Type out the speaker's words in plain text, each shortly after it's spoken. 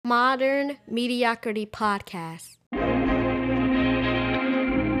Modern Mediocrity Podcast.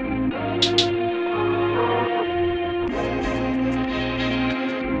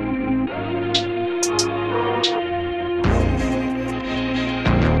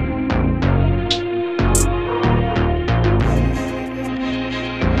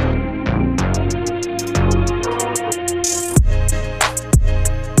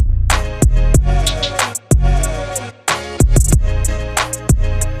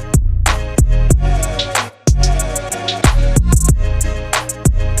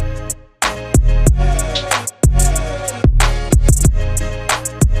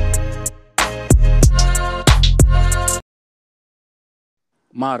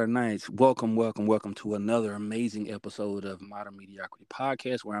 Modern Nights, welcome to another amazing episode of Modern Mediocrity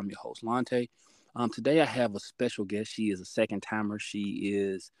Podcast, where I'm your host, Lante. Today I have a special guest. She is a second timer. She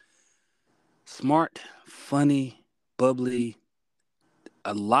is smart, funny, bubbly,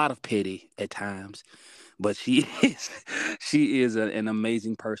 a lot of petty at times, but she is an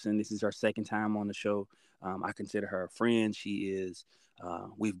amazing person. This is her second time on the show. I consider her a friend.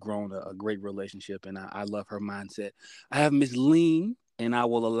 We've grown a great relationship, and I love her mindset. I have Miss Lean, and I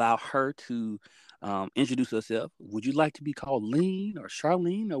will allow her to introduce herself. Would you like to be called Lean or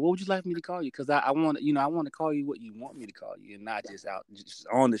Charlene, or what would you like me to call you? Because I want to call you what you want me to call you, and not just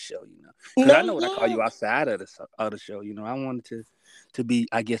on the show, Because I know what I call you outside of the show. I wanted to be,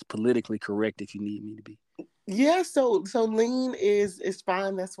 I guess, politically correct if you need me to be. Yeah, so Lean is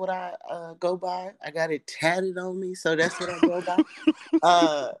fine. That's what I go by. I got it tatted on me, so that's what I go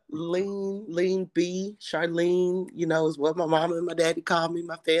by. Lean B, Charlene, is what my mama and my daddy call me,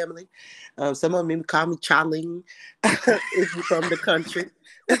 my family. Some of them call me Charlene if you're from the country.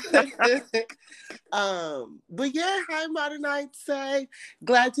 But yeah, hi Modern Nights.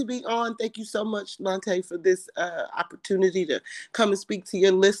 Glad to be on. Thank you so much, Lante, for this opportunity to come and speak to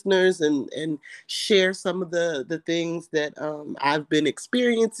your listeners and share some of the things that I've been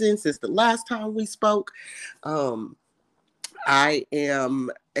experiencing since the last time we spoke. I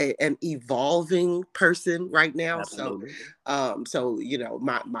am an evolving person right now. Absolutely. So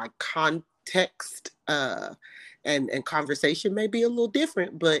my context and conversation may be a little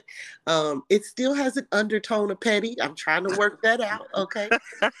different, but it still has an undertone of petty. I'm trying to work that out, okay?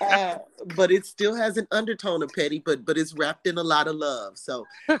 But it still has an undertone of petty, but it's wrapped in a lot of love. So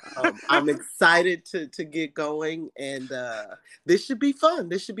I'm excited to get going, and this should be fun.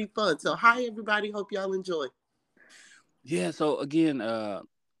 So hi, everybody. Hope y'all enjoy. Yeah, so again,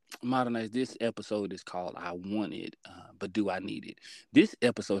 Modern Nights, this episode is called I Want It, but Do I Need It? This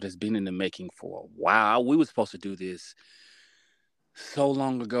episode has been in the making for a while. We were supposed to do this so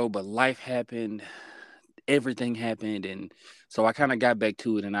long ago, but life happened, everything happened, and so I kind of got back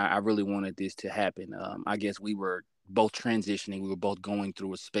to it, and I really wanted this to happen. I guess we were both transitioning, we were both going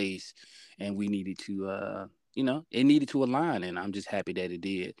through a space, and we needed to, it needed to align, and I'm just happy that it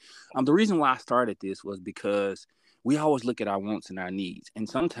did. The reason why I started this was because we always look at our wants and our needs, and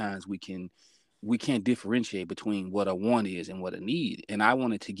sometimes we can't differentiate between what a want is and what a need. And I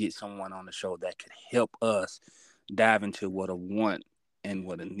wanted to get someone on the show that could help us dive into what a want and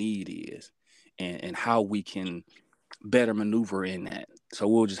what a need is, and how we can better maneuver in that. So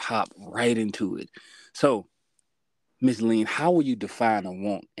we'll just hop right into it. So, Ms. Lean, how will you define a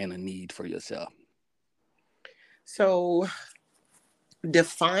want and a need for yourself? So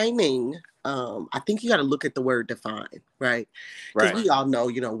defining, I think you got to look at the word define, right? Because we all know,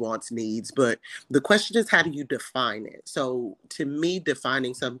 wants, needs, but the question is, how do you define it? So to me,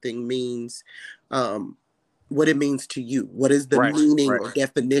 defining something means what it means to you. What is the meaning or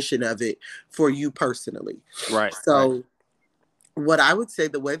definition of it for you personally? So what I would say,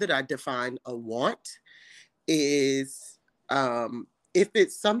 the way that I define a want is if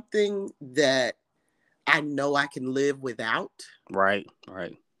it's something that I know I can live without. Right.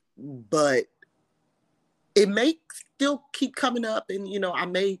 But it may still keep coming up, and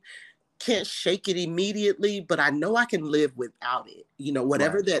I can't shake it immediately, but I know I can live without it.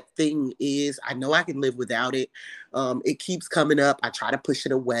 Whatever that thing is, I know I can live without it. It keeps coming up. I try to push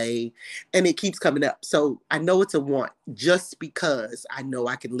it away, and it keeps coming up. So I know it's a want just because I know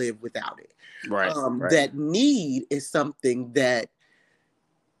I can live without it. That need is something that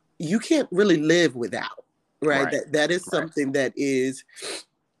you can't really live without, right? That is something that is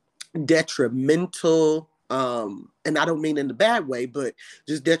detrimental, and I don't mean in a bad way, but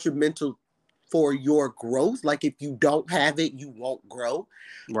just detrimental for your growth. Like if you don't have it, you won't grow.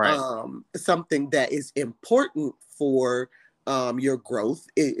 Something that is important for your growth.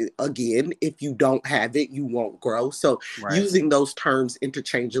 Again, if you don't have it, you won't grow. So using those terms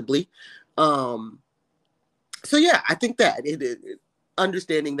interchangeably. So yeah, I think that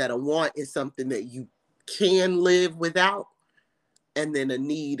understanding that a want is something that you can live without, and then a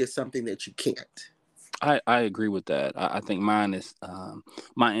need is something that you can't. I agree with that. I think mine is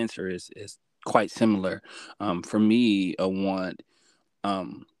my answer is quite similar. For me,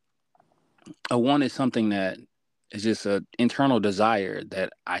 um, a want is something that is just an internal desire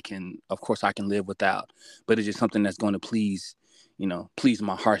that of course, I can live without, but it's just something that's going to please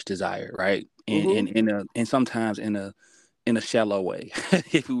my heart's desire, right? Mm-hmm. And sometimes in a shallow way,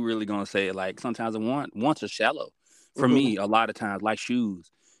 if we really gonna say it, like sometimes wants are shallow. For Mm-hmm. me, a lot of times, like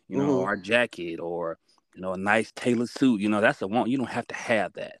shoes, Mm-hmm. or a jacket, or a nice tailored suit, that's a want. You don't have to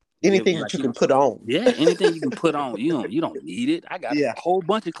have that. Anything that Like you can put on. yeah, anything you can put on. You don't need it. I got a Yeah. whole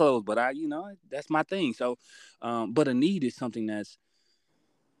bunch of clothes, but that's my thing. So, but a need is something that's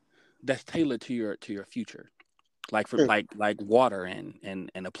tailored to your future, like for Sure. like water and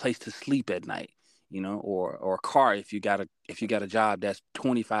a place to sleep at night, or a car if you got a job that's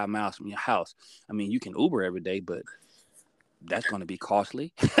 25 miles from your house. I mean, you can Uber every day, but that's going to be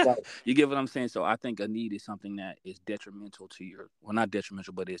costly. Right. You get what I'm saying? So I think a need is something that is detrimental to not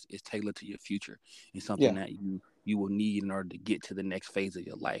detrimental, but it's tailored to your future. It's something Yeah. that you will need in order to get to the next phase of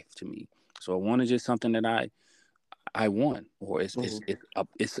your life, to me. So a want is just something that I want, or it's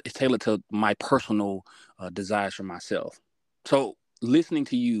tailored to my personal desires for myself. So listening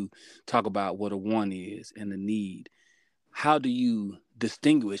to you talk about what a want is and the need, how do you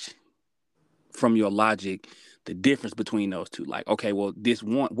distinguish from your logic the difference between those two? Like, okay, well,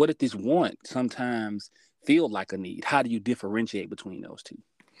 what if this want sometimes feel like a need? How do you differentiate between those two?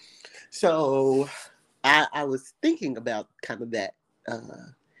 So I was thinking about kind of that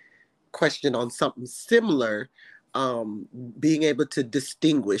question on something similar, being able to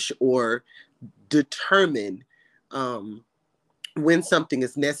distinguish or determine when something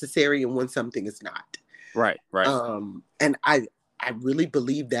is necessary and when something is not. Right. And I really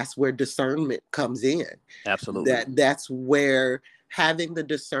believe that's where discernment comes in. Absolutely. That's where having the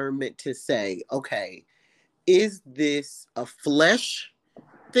discernment to say, okay, is this a flesh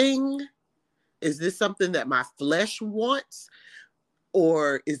thing? Is this something that my flesh wants?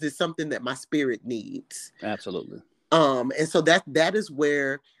 Or is this something that my spirit needs? Absolutely. And so that is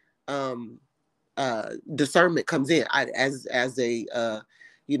where discernment comes in. As a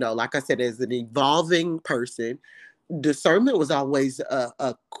like I said, as an evolving person, discernment was always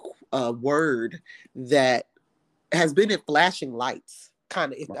a word that has been in flashing lights,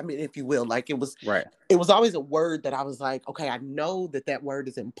 kind of, if you will. Like it was always a word that I was like, okay, I know that word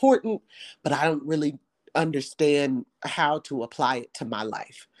is important, but I don't really understand how to apply it to my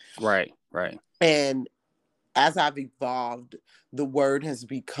life. Right. And as I've evolved, the word has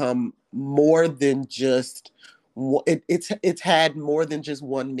become more than just it's had more than just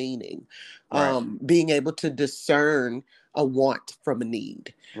one meaning. Right. Being able to discern a want from a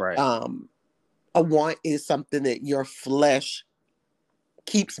need. Right. A want is something that your flesh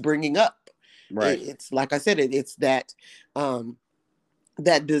keeps bringing up. Right. It's like I said, it's that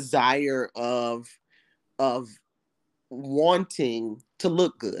that desire of wanting to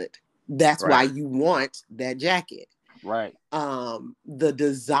look good. That's why you want that jacket. Right. The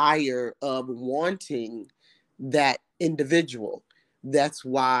desire of wanting that individual. That's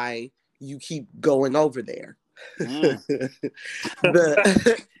why you keep going over there. That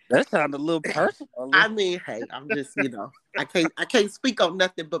sounded a little personal. I mean, hey, I'm just, I can't speak on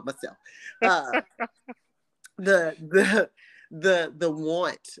nothing but myself. The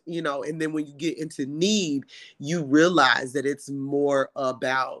want, and then when you get into need, you realize that it's more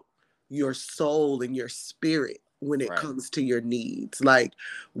about your soul and your spirit when it comes to your needs. Like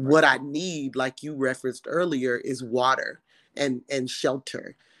what I need, like you referenced earlier, is water and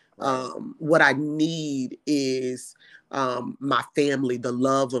shelter. What I need is my family, the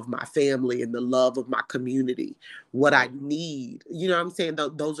love of my family and the love of my community. What I need, you know what I'm saying?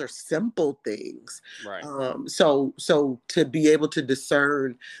 Those are simple things. Right. So to be able to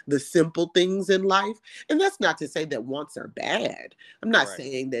discern the simple things in life, and that's not to say that wants are bad. I'm not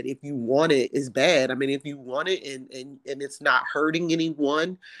saying that if you want it is bad. I mean, if you want it and it's not hurting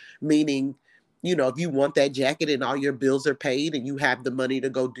anyone, meaning, if you want that jacket and all your bills are paid and you have the money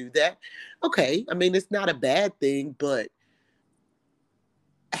to go do that, okay. I mean, it's not a bad thing, but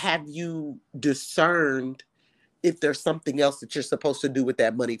have you discerned if there's something else that you're supposed to do with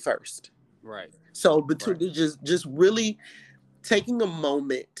that money first? Right. So just really taking a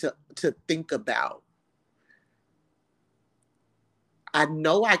moment to think about, I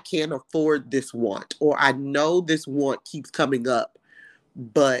know I can't afford this want, or I know this want keeps coming up,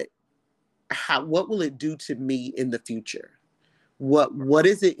 but what will it do to me in the future? What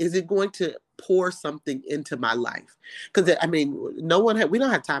is it? Is it going to pour something into my life. Because I mean, we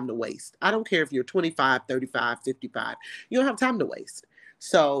don't have time to waste. I don't care if you're 25, 35, 55. You don't have time to waste.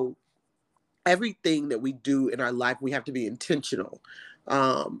 So everything that we do in our life, we have to be intentional.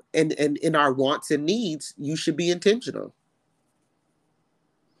 And in our wants and needs, you should be intentional.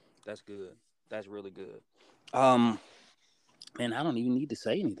 That's good. That's really good. And I don't even need to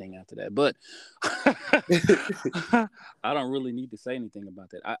say anything after that, but I don't really need to say anything about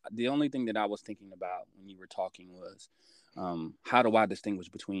that. The only thing that I was thinking about when you were talking was, how do I distinguish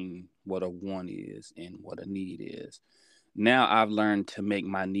between what a want is and what a need is? Now I've learned to make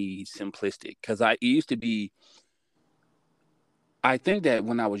my needs simplistic, because it used to be, I think that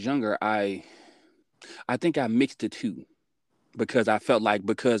when I was younger, I think I mixed the two. Because I felt like,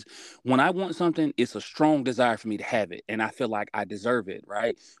 because when I want something, it's a strong desire for me to have it. And I feel like I deserve it,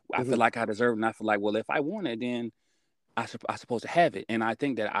 right? I feel like I deserve it. And I feel like, well, if I want it, then I'm supposed to have it. And I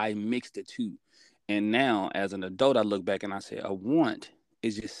think that I mixed the two. And now, as an adult, I look back and I say, a want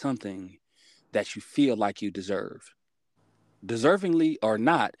is just something that you feel like you deserve. Deservingly or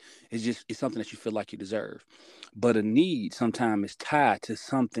not, it's something that you feel like you deserve. But a need sometimes is tied to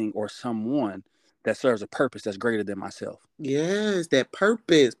something or someone that serves a purpose that's greater than myself. Yes, that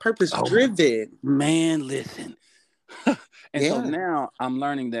purpose driven. Man, listen. And so now I'm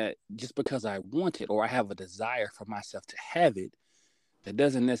learning that just because I want it or I have a desire for myself to have it, that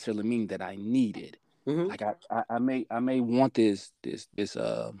doesn't necessarily mean that I need it. Like I may want this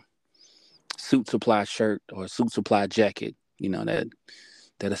suit supply shirt or suit supply jacket, that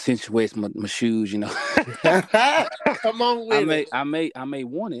accentuates my shoes, Come on with it. I may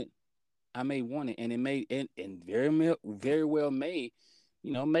want it. I may want it, and it may, and very well may,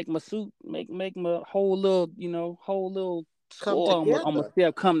 make my suit, make my whole little score on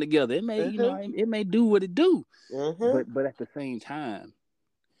myself come together. It may, it may do what it do, but at the same time,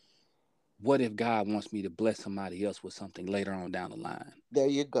 what if God wants me to bless somebody else with something later on down the line? There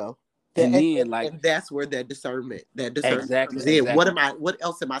you go. And that's where that discernment exactly, comes in. Exactly. What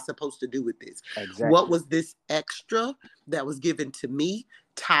else am I supposed to do with this? Exactly. What was this extra that was given to me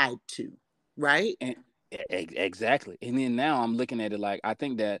tied to? Right? And exactly. And then now I'm looking at it like, I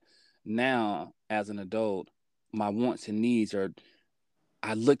think that now as an adult, my wants and needs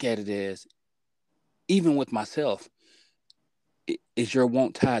I look at it as, even with myself, is your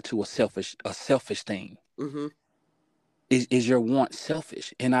want tied to a selfish thing? Is your want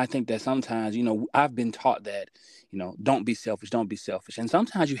selfish? And I think that sometimes, I've been taught that, don't be selfish. And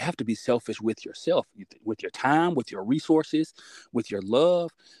sometimes you have to be selfish with yourself, with your time, with your resources, with your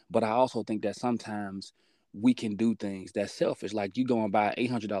love. But I also think that sometimes we can do things that's selfish. Like you go and buy an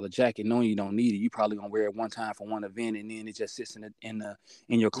 $800 jacket knowing you don't need it. You probably gonna wear it one time for one event, and then it just sits in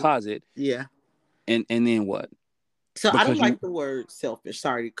your closet. Yeah. And then what? So because I don't like the word selfish.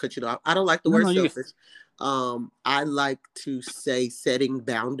 Sorry to cut you off. I don't like the word selfish. I like to say setting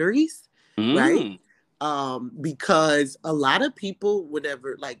boundaries, right? Because a lot of people,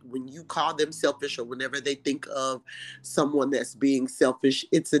 whenever, like when you call them selfish or whenever they think of someone that's being selfish,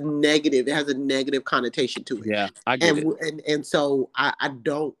 it has a negative connotation to it. Yeah, I get it. And so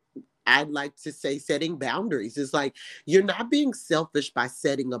I'd like to say setting boundaries. It's like you're not being selfish by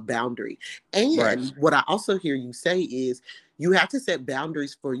setting a boundary. And what I also hear you say is you have to set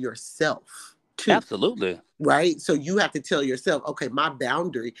boundaries for yourself too. Absolutely. Right? So you have to tell yourself, okay, my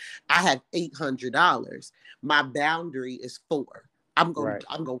boundary, I have $800. My boundary is $400. I'm going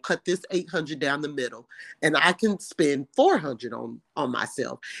to cut this $800 down the middle, and I can spend $400 on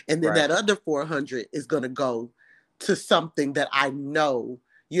myself. And then that other $400 is going to go to something that I know,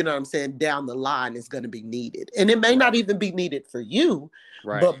 you know what I'm saying, down the line is going to be needed. And it may not even be needed for you,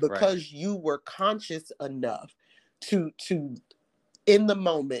 but because you were conscious enough to in the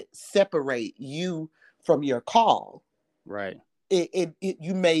moment separate you from your call. Right.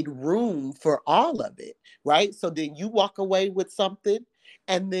 You made room for all of it, right? So then you walk away with something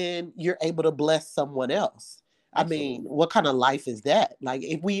and then you're able to bless someone else. Absolutely. I mean, what kind of life is that? Like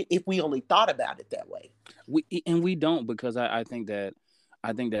if we only thought about it that way. We don't, because I think that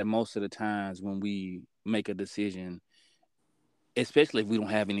most of the times when we make a decision, especially if we don't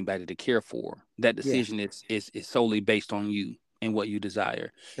have anybody to care for, that decision is solely based on you and what you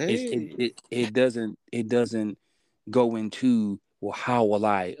desire. Hey. It doesn't go into, well, how will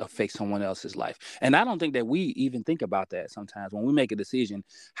I affect someone else's life? And I don't think that we even think about that sometimes when we make a decision.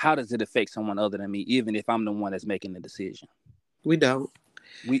 How does it affect someone other than me, even if I'm the one that's making the decision? We don't.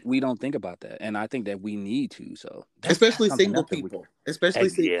 We don't think about that, and I think that we need to. So especially single people,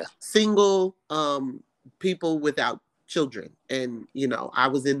 single people without children. And I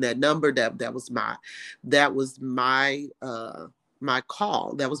was in that number that was my my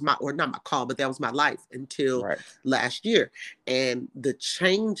call. That was or not my call, but that was my life until Right. last year. And the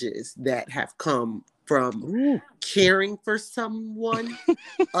changes that have come from Ooh. caring for someone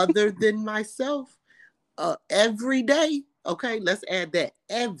other than myself every day. Okay, let's add that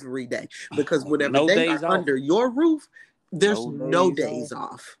every day, because whenever No they days are off. under your roof, there's No no days days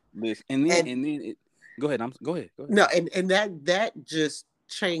off. off. Listen, And go ahead. Go ahead. no, and that just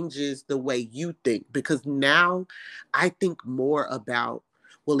changes the way you think, because now I think more about,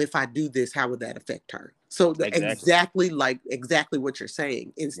 well, if I do this, how would that affect her? So Exactly. exactly what you're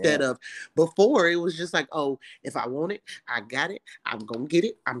saying. Instead Yeah. of before, it was just like, oh, if I want it, I got it. I'm gonna get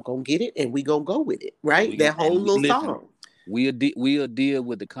it. I'm gonna get it, and we gonna go with it. Right? That whole little Listen. song. We'll deal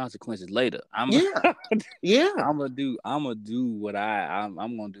with the consequences later. Yeah. Yeah. I'm gonna do what I'm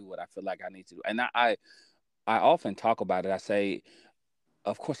gonna do what I feel like I need to do. And I often talk about it. I say,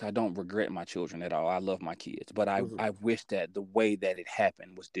 of course, I don't regret my children at all. I love my kids, but I wish that the way that it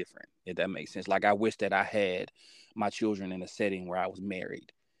happened was different. If that makes sense. Like, I wish that I had my children in a setting where I was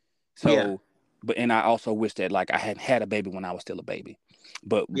married. So, Yeah. and I also wish that, like, I hadn't had a baby when I was still a baby.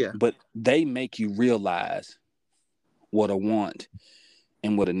 But Yeah. they make you realize what a want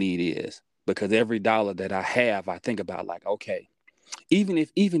and what a need is, because every dollar that I have, I think about, like, okay, even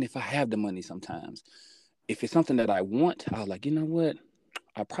if I have the money, sometimes if it's something that I want, I was like, you know what,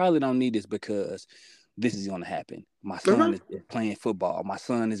 I probably don't need this, because this is going to happen. My son is playing football. My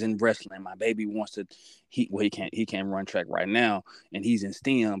son is in wrestling. My baby wants to. He can't run track right now, and he's in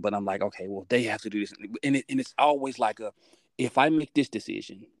STEM. But I'm like, okay, well, they have to do this, and it's always like, if I make this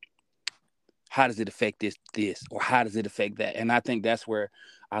decision, how does it affect this, or how does it affect that? And I think that's where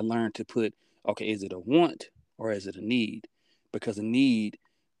I learned to put, okay, is it a want or is it a need? Because a need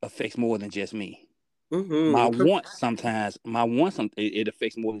affects more than just me. My want sometimes, it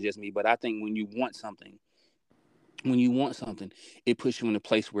affects more than just me. But I think when you want something, it puts you in a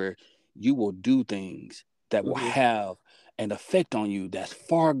place where you will do things that will have an effect on you that's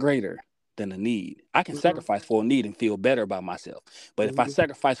far greater than a need. I can sacrifice for a need and feel better about myself. But if I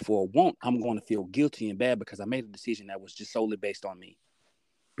sacrifice for a want, I'm going to feel guilty and bad, because I made a decision that was just solely based on me.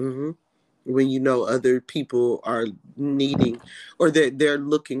 When you know other people are needing, or they're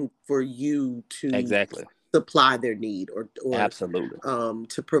looking for you to supply their need, or Absolutely.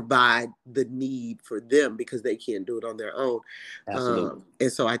 To provide the need for them, because they can't do it on their own. Absolutely.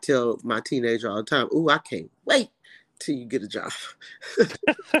 And so I tell my teenager all the time, "Ooh, I can't wait till you get a job."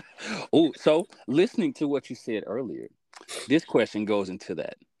 Oh, so listening to what you said earlier, this question goes into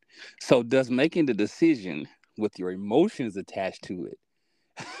that. So does making the decision with your emotions attached to it,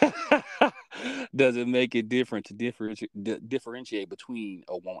 does it make it different to differentiate between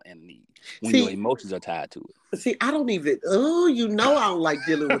a want and a need when your emotions are tied to it? See, I don't even, I don't like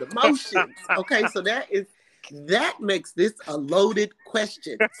dealing with emotions. Okay, so that makes this a loaded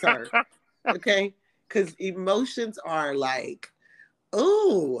question, sir. Okay, because emotions are like, I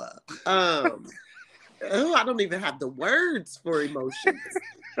don't even have the words for emotions.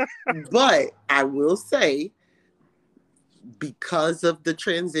 But I will say, because of the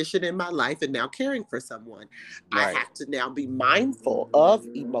transition in my life and now caring for someone, I have to now be mindful of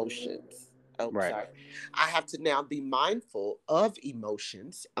emotions. Sorry. I have to now be mindful of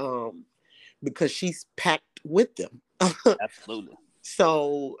emotions because she's packed with them. Absolutely.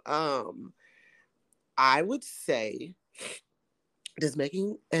 So I would say, does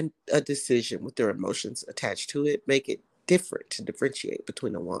making a decision with their emotions attached to it make it different to differentiate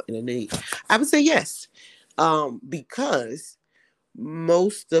between a want and a need? I would say yes. Because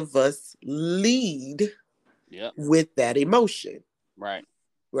most of us lead with that emotion.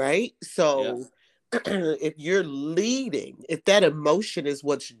 Right? So if you're leading, if that emotion is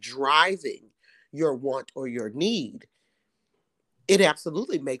what's driving your want or your need, it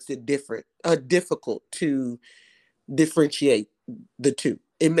absolutely makes it difficult to differentiate the two.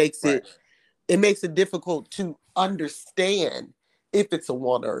 It makes it difficult to understand if it's a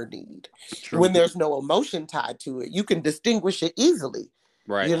want or a need. True. When there's no emotion tied to it, you can distinguish it easily.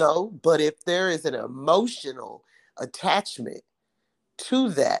 But if there is an emotional attachment to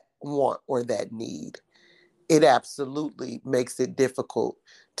that want or that need, it absolutely makes it difficult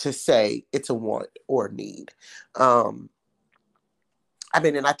to say it's a want or need. And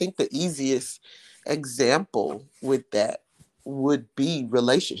I think the easiest example with that would be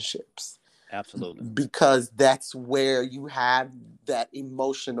relationships. Absolutely. Because that's where you have that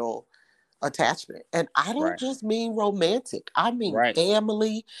emotional attachment. And I don't just mean romantic. I mean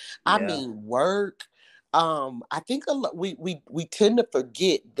family. I mean work. I think we tend to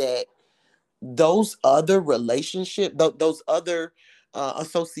forget that those other those other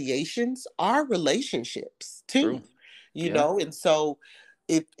associations are relationships too. you know. And so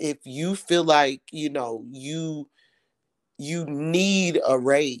if you feel like, you know, you need a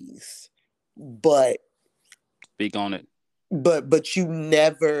raise, but speak on it. But you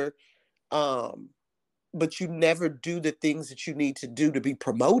never do the things that you need to do to be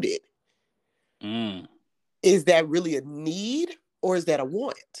promoted. Is that really a need, or is that a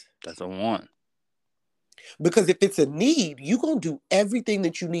want? That's a want. Because if it's a need, you're going to do everything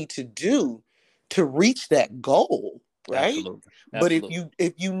that you need to do to reach that goal, right? Absolutely. But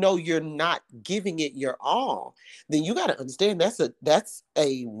if you know you're not giving it your all, then you got to understand that's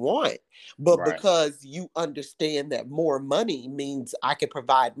a want. But because you understand that more money means I can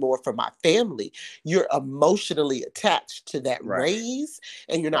provide more for my family, you're emotionally attached to that raise,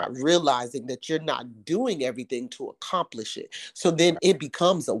 and you're not realizing that you're not doing everything to accomplish it. So then it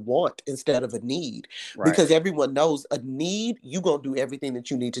becomes a want instead of a need, because everyone knows a need, you're going to do everything that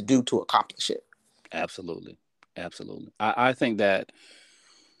you need to do to accomplish it. Absolutely. I think that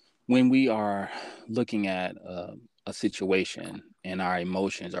when we are looking at a situation and our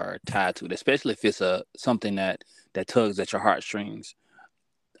emotions are tied to it, especially if it's something that tugs at your heartstrings,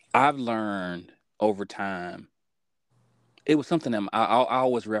 I've learned over time. It was something that I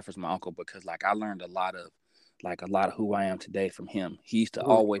always reference my uncle, because like I learned a lot of who I am today from him. He used to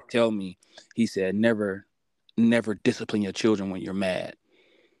always tell me, he said, never discipline your children when you're mad.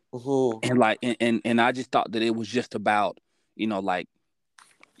 And like, and I just thought that it was just about, like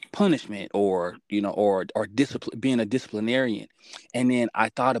punishment, or, or discipline, being a disciplinarian. And then I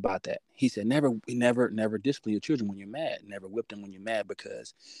thought about that. He said, never discipline your children when you're mad. Never whip them when you're mad,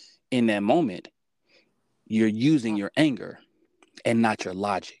 because in that moment, you're using your anger and not your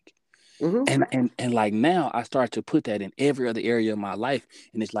logic. And like now I start to put that in every other area of my life.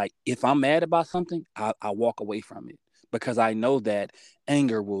 And it's like, if I'm mad about something, I walk away from it, because I know that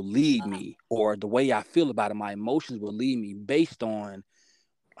anger will lead me, or the way I feel about it, my emotions will lead me based on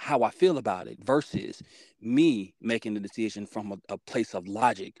how I feel about it, versus me making the decision from a place of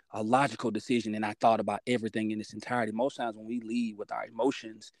logic, a logical decision. And I thought about everything in its entirety. Most times when we lead with our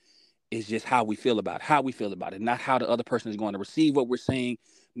emotions, it's just how we feel about it, not how the other person is going to receive what we're saying,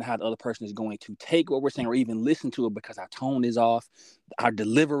 not how the other person is going to take what we're saying, or even listen to it, because our tone is off, our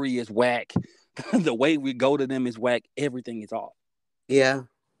delivery is whack, the way we go to them is whack, everything is off. Yeah.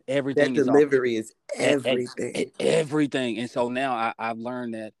 Everything that delivery is everything. Everything. And so now I've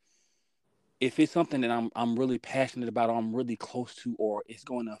learned that if it's something that I'm really passionate about, or I'm really close to, or it's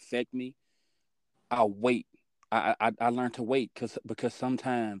going to affect me, I'll wait. I learned to wait, because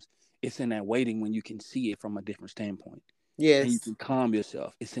sometimes it's in that waiting when you can see it from a different standpoint. Yes. And you can calm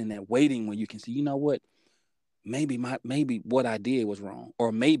yourself. It's in that waiting when you can see, you know what? Maybe what I did was wrong,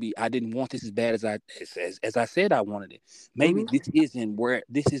 or maybe I didn't want this as bad as I said I wanted it. Maybe this isn't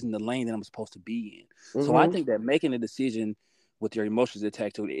the lane that I'm supposed to be in. So I think that making a decision with your emotions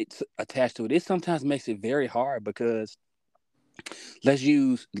attached to it sometimes makes it very hard, because let's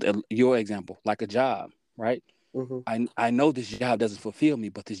use your example, like a job, right? I know this job doesn't fulfill me,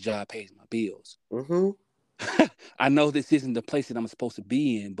 but this job pays my bills. I know this isn't the place that I'm supposed to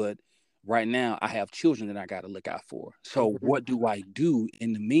be in, but right now I have children that I got to look out for. So what do I do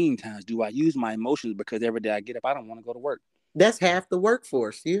in the meantime? Do I use my emotions? Because every day I get up, I don't want to go to work. That's half the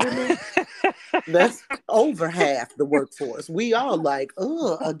workforce. You hear me? That's over half the workforce. We all like,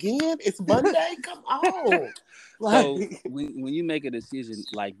 again, it's Monday. Come on. So when you make a decision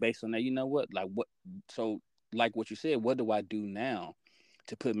like based on that, you know what? Like what? So like what you said, what do I do now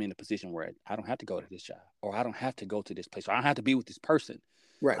to put me in a position where I don't have to go to this job, or I don't have to go to this place, or I don't have to be with this person.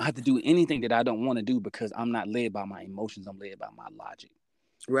 Right. I have to do anything that I don't want to do, because I'm not led by my emotions. I'm led by my logic.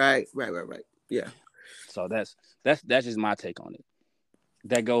 Right. Yeah. So that's just my take on it.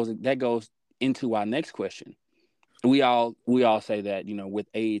 That goes into our next question. We all say that, with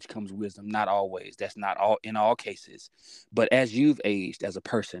age comes wisdom. Not always. That's not all in all cases. But as you've aged as a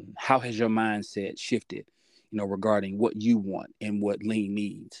person, how has your mindset shifted, regarding what you want and what Lean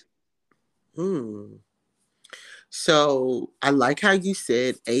needs? So I like how you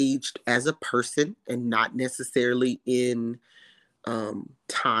said aged as a person and not necessarily in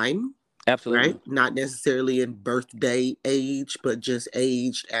time. Absolutely. Right? Not necessarily in birthday age, but just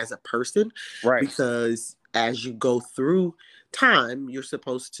aged as a person. Right. Because as you go through time, you're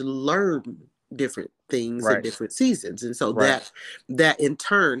supposed to learn different things in different seasons. And so that in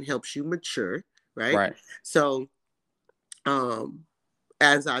turn helps you mature. Right. So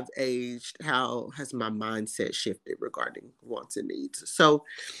as I've aged, how has my mindset shifted regarding wants and needs? So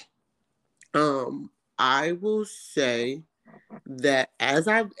I will say that as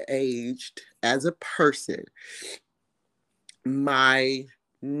I've aged as a person, my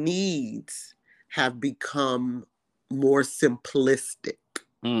needs have become more simplistic.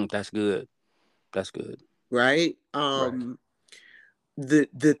 That's good. That's good. Right? Right.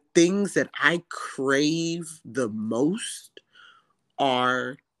 The things that I crave the most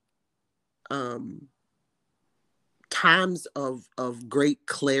are times of great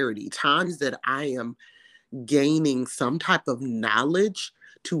clarity, times that I am gaining some type of knowledge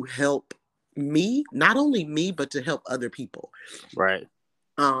to help me, not only me, but to help other people. Right.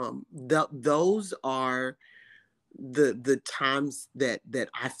 Those are the times that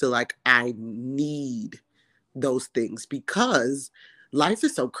I feel like I need those things, because life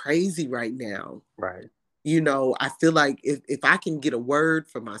is so crazy right now. Right. I feel like if I can get a word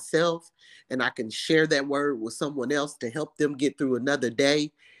for myself and I can share that word with someone else to help them get through another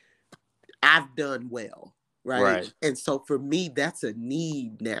day, I've done well. Right. Right. And so for me, that's a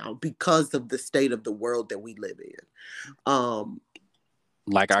need now because of the state of the world that we live in.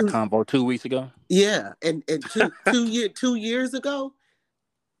 Like our convo 2 weeks ago. Yeah. And two years ago,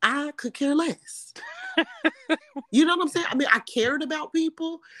 I could care less. You know what I'm saying? I mean, I cared about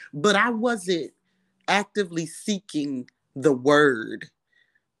people, but I wasn't actively seeking the word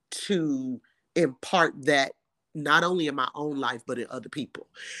to impart that not only in my own life, but in other people.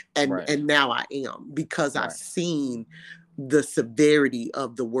 And now I am, because I've seen the severity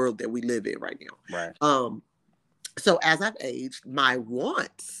of the world that we live in right now. Right. So as I've aged, my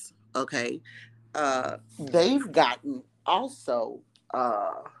wants, okay, they've gotten also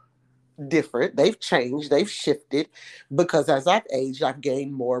different. They've changed, they've shifted, because as I've aged, I've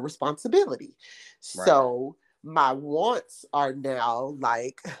gained more responsibility. So my wants are now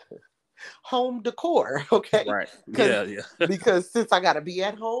like home decor, okay? Right. Yeah. Because since I got to be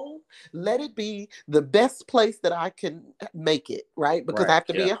at home, let it be the best place that I can make it, right? Because I have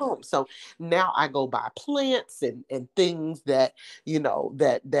to be at home. So now I go buy plants and things that,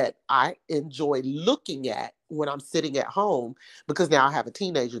 that I enjoy looking at when I'm sitting at home, because now I have a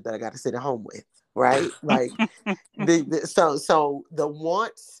teenager that I got to sit at home with, right? Like, so the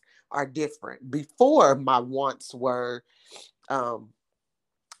wants are different. Before, my wants were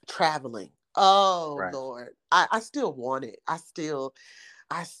traveling. Oh Lord, I still want it. I still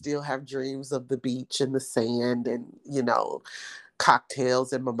have dreams of the beach and the sand and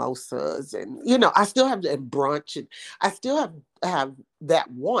cocktails and mimosas, and I still have, and brunch, and I still have that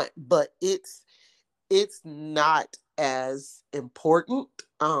want, but it's not as important.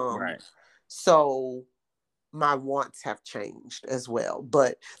 So my wants have changed as well,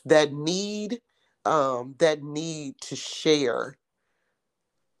 but that need to share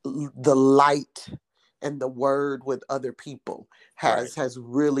the light and the word with other people has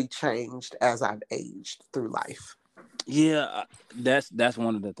really changed as I've aged through life. Yeah, that's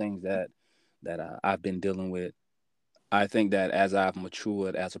one of the things that I've been dealing with. I think that as I've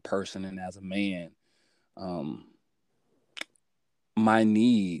matured as a person and as a man, my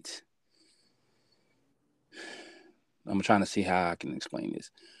needs, I'm trying to see how I can explain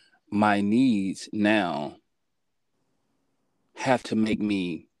this. My needs now have to make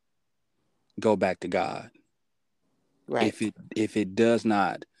me go back to God. Right. If it does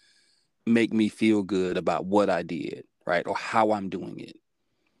not make me feel good about what I did, right, or how I'm doing it,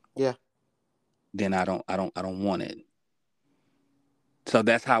 then I don't want it. So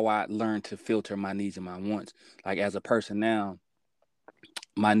that's how I learned to filter my needs and my wants. Like, as a person now,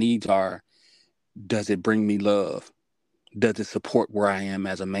 my needs are: does it bring me love? Does it support where I am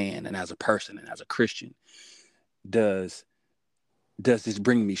as a man and as a person and as a Christian? Does this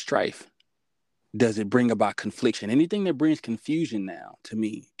bring me strife? Does it bring about confliction? Anything that brings confusion now, to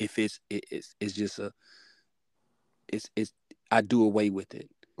me, if it's just it's I do away with it.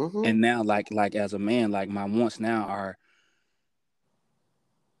 Mm-hmm. And now, like as a man, like, my wants now are,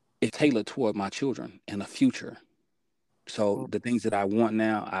 it's tailored toward my children and the future. So the things that I want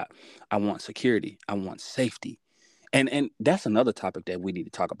now, I want security, I want safety. And that's another topic that we need to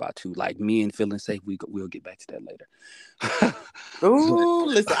talk about too. Like, me and feeling safe, we'll get back to that later. Ooh,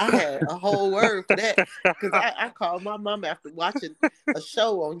 listen, I had a whole word for that, because I called my mom after watching a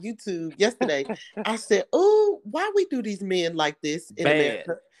show on YouTube yesterday. I said, "Ooh, why we do these men like this in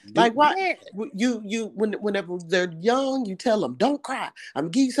America? Like, why whenever they're young, you tell them, don't cry. I'm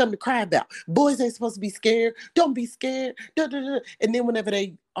gonna give you something to cry about. Boys ain't supposed to be scared. Don't be scared. And then whenever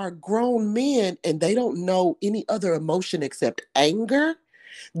they are grown men and they don't know any other emotion except anger,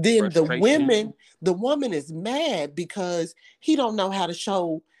 then the woman is mad because he don't know how to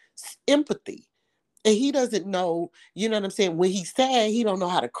show empathy, and he doesn't know, you know what I'm saying, when he's sad, he don't know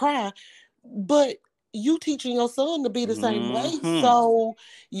how to cry. But you teaching your son to be the same way, so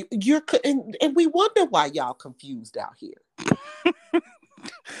you're and we wonder why y'all confused out here.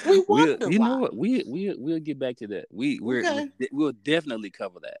 We we'll, wonder you know why. what, we'll get back to that. Okay. We'll definitely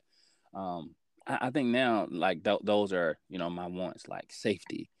cover that. I think now, like those are, my wants, like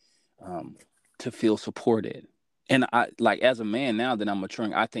safety, to feel supported, and I, like, as a man now that I'm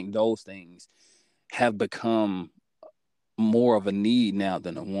maturing, I think those things have become more of a need now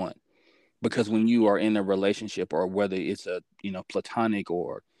than a want. Because when you are in a relationship, or whether it's a, platonic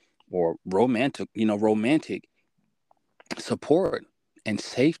or romantic support and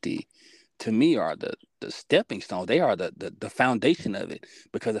safety, to me, are the stepping stones. They are the foundation of it.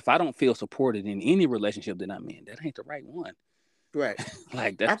 Because if I don't feel supported in any relationship that I'm in, that ain't the right one. Right.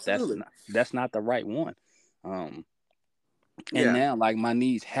 Like Absolutely. that's not the right one. And Yeah. now, like, my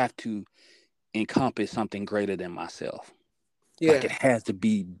needs have to encompass something greater than myself. Like, Yeah. it has to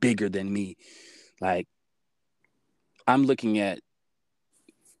be bigger than me. Like, I'm looking at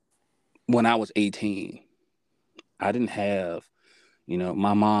when I was 18, I didn't have,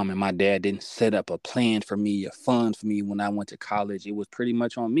 my mom and my dad didn't set up a plan for me, a fund for me when I went to college. It was pretty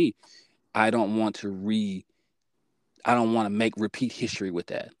much on me. I don't want to make repeat history with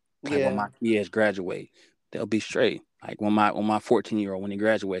that. Like, when Yeah. my kids graduate, they'll be straight. Like, when my 14-year-old, when he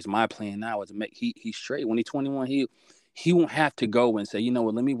graduates, my plan now is to make he's straight. When he's 21, he won't have to go and say, you know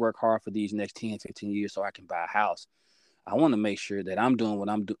what, let me work hard for these next 10, 15 years so I can buy a house. I want to make sure that I'm doing what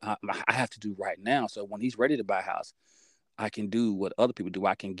I have to do right now. So when he's ready to buy a house, I can do what other people do.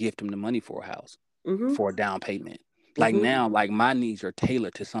 I can gift him the money for a house, Mm-hmm. for a down payment. Like, Mm-hmm. now, like, my needs are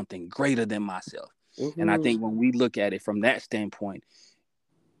tailored to something greater than myself. And I Mm-hmm. think when we look at it from that standpoint,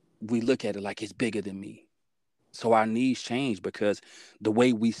 we look at it like it's bigger than me. So our needs change because the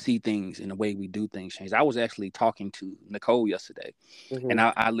way we see things and the way we do things change. I was actually talking to Nicole yesterday, Mm-hmm. and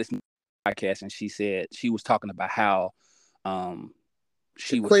I listened to the podcast, and she said she was talking about how The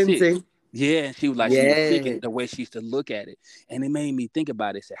she was sick. cleansing. Yeah, and she was like, she was sick, Yeah. and the way she used to look at it. And it made me think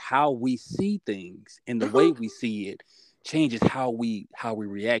about it. Said how we see things and the way Uh-huh. we see it changes how we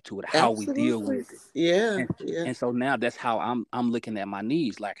react to it, how we deal Absolutely. with it. Yeah. And Yeah. and so now that's how I'm looking at my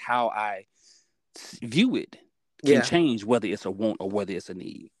needs, like how I view it can Yeah. change whether it's a want or whether it's a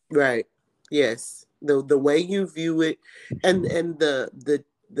need. Right. Yes. The way you view it, and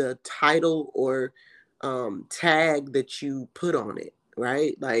the title or tag that you put on it,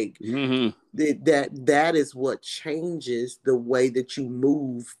 right? Like Mm-hmm. that is what changes the way that you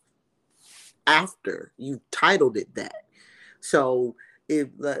move after you titled it that. So if,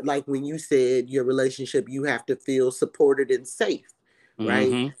 like when you said your relationship, you have to feel supported and safe,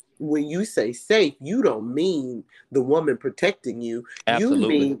 right? Mm-hmm. When you say safe, you don't mean the woman protecting you.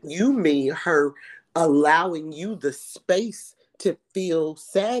 Absolutely. You mean her allowing you the space to feel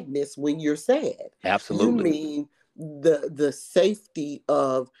sadness when you're sad. You Absolutely. mean the safety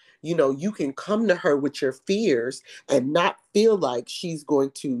of, you can come to her with your fears and not feel like she's going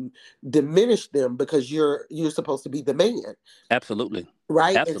to diminish them because you're supposed to be the man, Absolutely.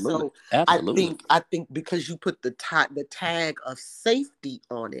 right? And Absolutely. so Absolutely. I think because you put the tag of safety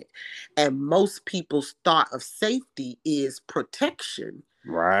on it, and most people's thought of safety is protection,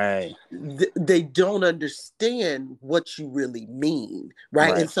 Right. they don't understand what you really mean,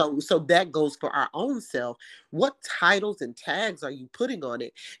 right? Right. And so that goes for our own self. What titles and tags are you putting on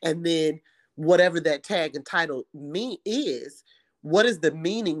it? And then whatever that tag and title is, what is the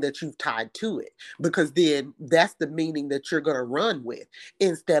meaning that you've tied to it? Because then that's the meaning that you're going to run with,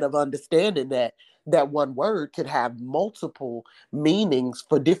 instead of understanding that one word could have multiple meanings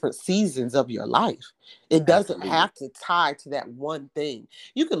for different seasons of your life. It doesn't Absolutely. have to tie to that one thing.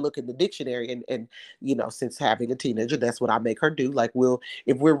 You can look in the dictionary, and since having a teenager, that's what I make her do. Like,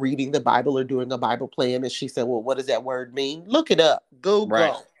 if we're reading the Bible or doing a Bible plan, and she said, well, what does that word mean? Look it up. Right.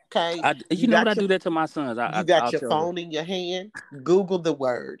 Google. Okay. You know what, I do that to my sons. You got I'll your tell them, phone in your hand, Google the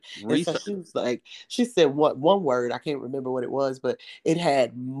word. And so research. she said one word, I can't remember what it was, but it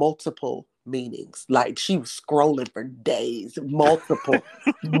had multiple meanings. Like, she was scrolling for days, multiple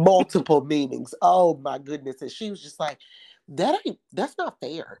meanings. Oh my goodness. And she was just like, that's not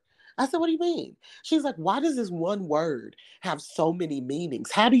fair. I said, what do you mean? She's like, why does this one word have so many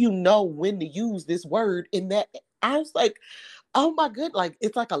meanings? How do you know when to use this word in that? I was like, oh my good, like,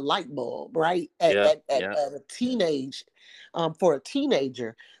 it's like a light bulb, right? At Yeah. at, at, Yeah. at a teenage, for a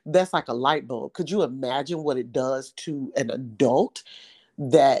teenager, that's like a light bulb. Could you imagine what it does to an adult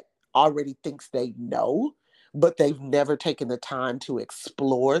that already thinks they know, but they've never taken the time to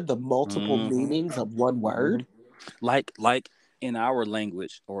explore the multiple Mm-hmm. meanings of one Mm-hmm. word? Like in our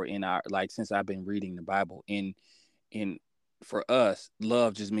language, or in our, like, since I've been reading the Bible, in for us,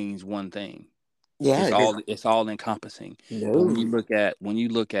 love just means one thing. Yeah, it is. It's all encompassing. But No. when you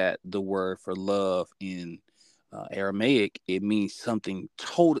look at the word for love in Aramaic, it means something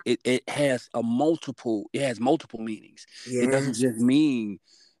total. It has multiple meanings. It doesn't Yes. just mean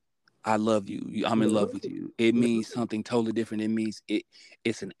I love you. I'm in love with you. It Mhm. means something totally different. It means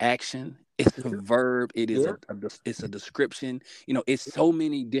it's an action. It's a verb. It is Yeah. it's a description. It's so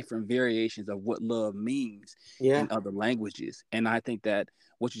many different variations of what love means Yeah. in other languages. And I think that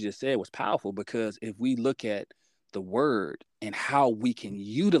what you just said was powerful, because if we look at the word and how we can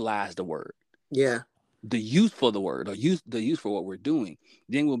utilize the word, Yeah. the use for the word, or the use for what we're doing,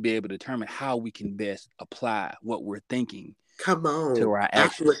 then we'll be able to determine how we can best apply what we're thinking Come to on. our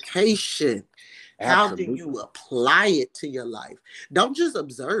actions. Application. How do Absolutely. you apply it to your life? Don't just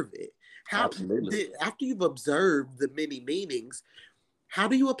observe it. Absolutely. After you've observed the many meanings, how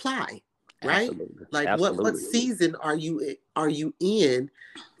do you apply? Right? Absolutely. Like what Absolutely. season are you in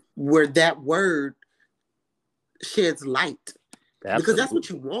where that word sheds light? Because that's what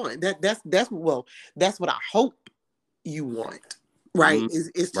Absolutely. you want. That's what I hope you want. Right?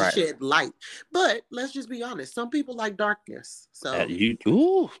 Is to Right. shed light. But let's just be honest. Some people like darkness. So You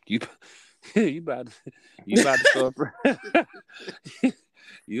about to start.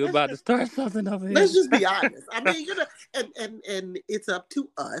 You about to start something over here. let's just be honest. I mean, and it's up to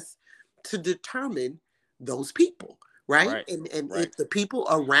us to determine those people, right? Right. And Right. if the people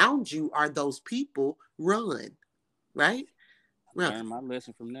around you are those people, run, right? Run, Learn my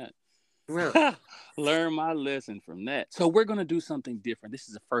lesson from that. run. Learn my lesson from that. So we're going to do something different. This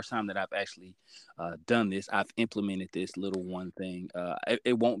is the first time that I've actually done this. I've implemented this little one thing.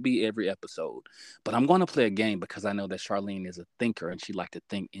 It won't be every episode, but I'm going to play a game, because I know that Charlene is a thinker and she likes to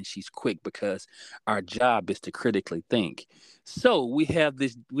think, and she's quick, because our job is to critically think. So we have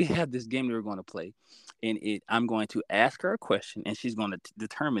this game that we're going to play, and I'm going to ask her a question, and she's going to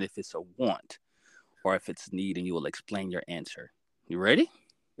determine if it's a want or if it's need, and you will explain your answer. You ready?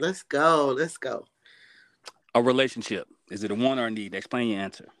 Let's go. Let's go. A relationship. Is it a want or a need? Explain your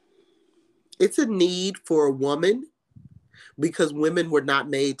answer. It's a need for a woman because women were not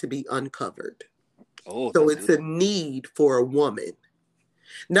made to be uncovered. Oh, So that's it's good. a need for a woman.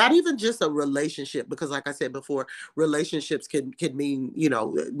 Not even just a relationship, because like I said before, relationships can mean,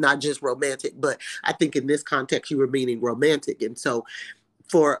 not just romantic, but I think in this context you were meaning romantic. And so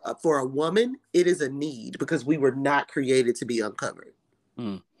for a woman, it is a need because we were not created to be uncovered.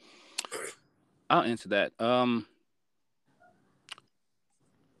 I'll answer that.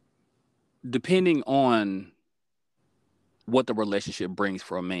 Depending on what the relationship brings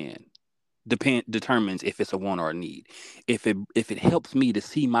for a man, determines if it's a want or a need. If it helps me to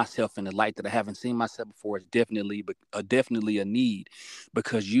see myself in the light that I haven't seen myself before, it's definitely a need,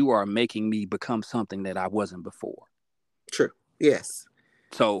 because you are making me become something that I wasn't before. True. Yes.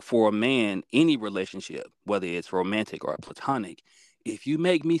 So for a man, any relationship, whether it's romantic or platonic, if you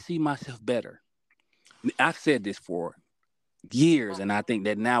make me see myself better, I've said this for years, and I think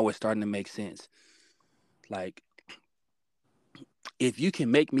that now it's starting to make sense. Like, if you can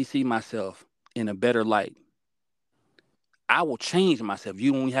make me see myself in a better light, I will change myself.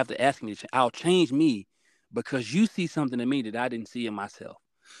 You don't have to ask me to change. I'll change me because you see something in me that I didn't see in myself.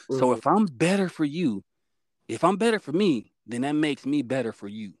 Mm-hmm. So if I'm better for you, if I'm better for me, then that makes me better for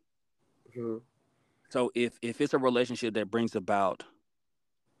you. Mm-hmm. So if it's a relationship that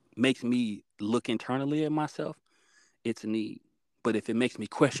makes me look internally at myself, it's a need. But if it makes me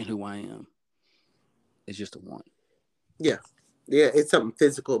question who I am, it's just a want. Yeah. Yeah, it's something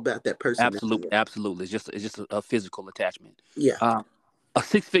physical about that person. Absolutely. It's just a physical attachment. Yeah. A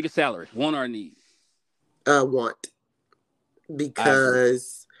six-figure salary, want or a need? Want.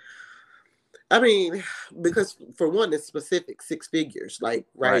 Because because for one, it's specific, 6 figures, like,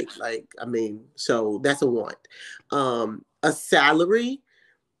 right? Like, so that's a want. A salary,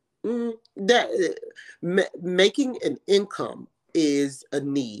 that making an income is a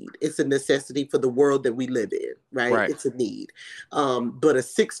need. It's a necessity for the world that we live in, right? It's a need. But a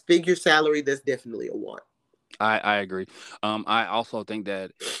 6-figure salary, that's definitely a want. I agree. I also think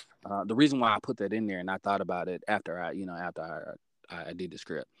that the reason why I put that in there, and I thought about it after I did the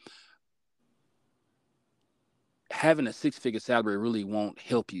script, having a 6-figure salary really won't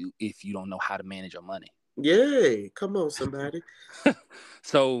help you if you don't know how to manage your money. Yay. Come on, somebody.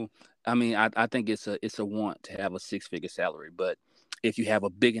 So, I think it's a want to have a 6-figure salary, but if you have a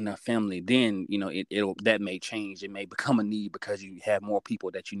big enough family, then, that may change. It may become a need because you have more people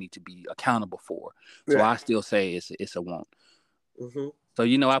that you need to be accountable for. So I still say it's a want. Mm-hmm. So,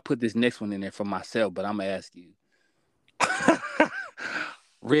 I put this next one in there for myself, but I'm going to ask you.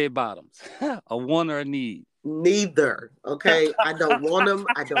 Red bottoms, a want or a need? Neither. Okay. I don't want them.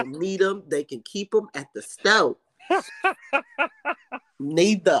 I don't need them. They can keep them at the stove.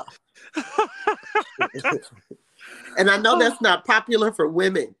 Neither. And I know that's not popular for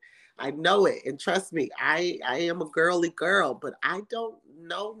women. I know it. And trust me, I am a girly girl, but I don't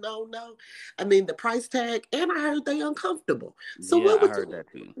no. I mean the price tag, and I heard they uncomfortable. So Yeah, what I would heard you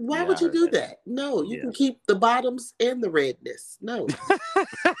that too. why Yeah, would I you heard do that. that? No, you Yeah. can keep the bottoms and the redness. No.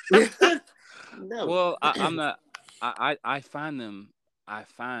 No. Well, I'm not. I find them. I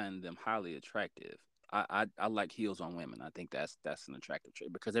find them highly attractive. I like heels on women. I think that's an attractive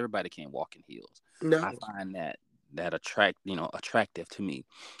trait because everybody can't walk in heels. I No. find that attractive to me,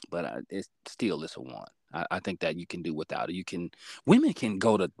 but it's a want. I think that you can do without it. Women can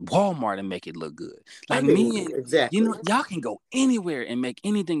go to Walmart and make it look good. I Like mean, men, exactly. y'all can go anywhere and make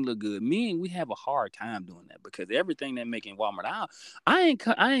anything look good. Men, we have a hard time doing that because everything they make in Walmart, I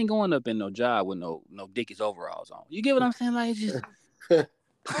ain't going up in no job with no Dickies overalls on. You get what I'm saying? Like it's just.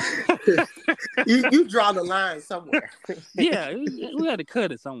 you draw the line somewhere. Yeah, we had to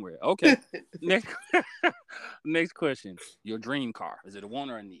cut it somewhere. Okay. Next question. Your dream car. Is it a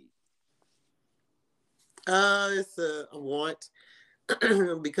want or a need? It's a want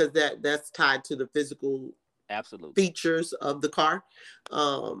because that's tied to the physical Absolutely features of the car.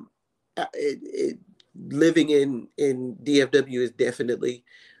 Living in DFW is definitely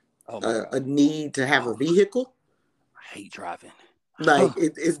a need to have a vehicle. I hate driving. Like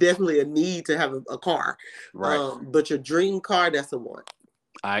it's definitely a need to have a car. Right. But your dream car, that's a want.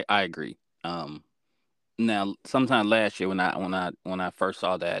 I agree. Now sometime last year when I first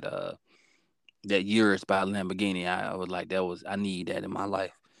saw that Urus by Lamborghini, I was like, I need that in my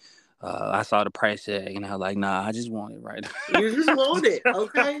life. I saw the price tag and I was like, nah, I just want it right. You just want it,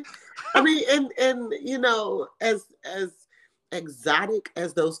 okay? I mean, and as exotic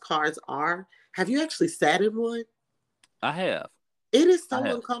as those cars are, have you actually sat in one? I have. It is so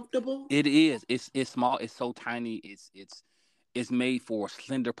uncomfortable. It is. It's small. It's so tiny. It's made for a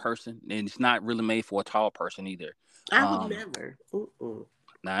slender person, and it's not really made for a tall person either. I would never.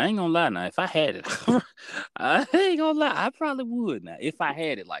 Now I ain't gonna lie. Now if I had it, I ain't gonna lie. I probably would now if I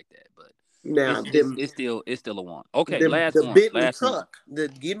had it like that. But now it's still a want. Okay, last one. Bentley truck.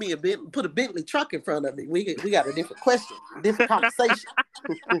 Give me put a Bentley truck in front of me. We got a different question, different conversation.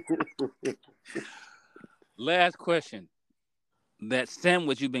 Last question. That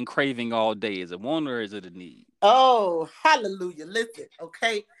sandwich you've been craving all day, is it want or is it a need? Oh, hallelujah. Listen,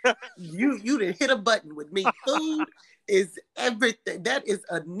 okay. You didn't hit a button with me. Food is everything. That is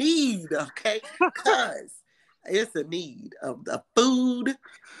a need, okay? Because it's a need of the food.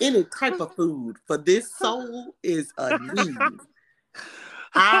 Any type of food for this soul is a need.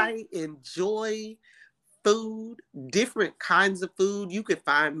 I enjoy food, different kinds of food. You could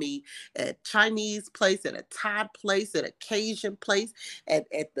find me at Chinese place, at a Thai place, at a Cajun place, at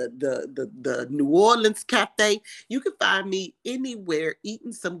the New Orleans cafe. You can find me anywhere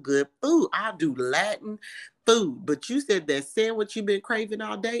eating some good food. I do Latin food. But you said that sandwich you've been craving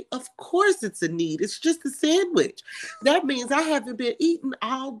all day. Of course it's a need. It's just a sandwich. That means I haven't been eating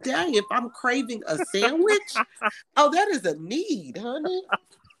all day. If I'm craving a sandwich, oh, that is a need, honey.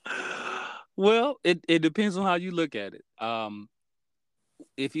 Well, it depends on how you look at it.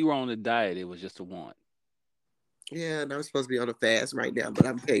 If you were on a diet, it was just a want. Yeah, and I'm supposed to be on a fast right now, but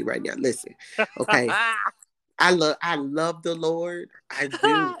I'm paid right now. Listen, okay. I love the Lord. I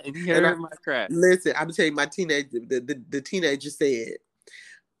do. You heard my cry. Listen, I'm telling you, my teenager, the teenager said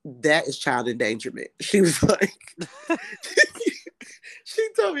that is child endangerment. She was like, she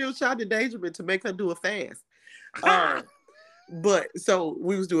told me it was child endangerment to make her do a fast. But so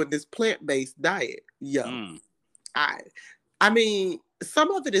we was doing this plant-based diet. Yeah. I mean,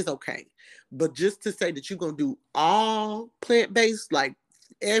 some of it is okay. But just to say that you're going to do all plant-based, like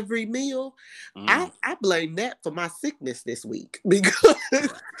every meal, I blame that for my sickness this week. Because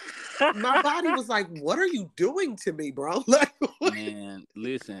my body was like, what are you doing to me, bro? Like, man,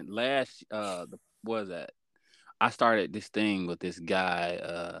 listen, what was that? I started this thing with this guy.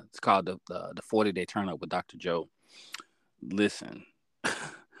 It's called the 40-day turn up with Dr. Joe. Listen,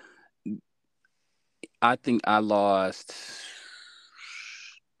 I think I lost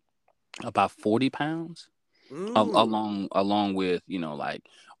about 40 pounds along with, like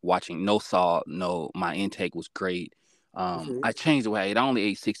watching no salt, my intake was great. I changed the way I ate. I only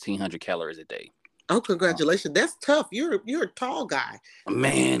ate 1,600 calories a day. Oh, congratulations. That's tough. You're a tall guy.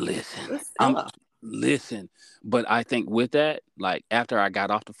 Man, listen. But I think with that, like after I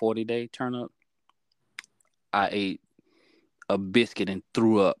got off the 40-day turn up, I ate a biscuit and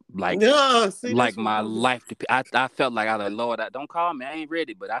threw up like my life. I felt like I was like, Lord, don't call me. I ain't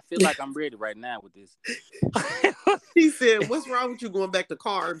ready, but I feel like I'm ready right now with this. He said, "What's wrong with you going back to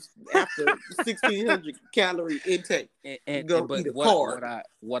carbs after 1,600 calorie intake? But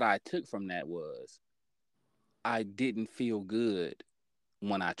what I took from that was I didn't feel good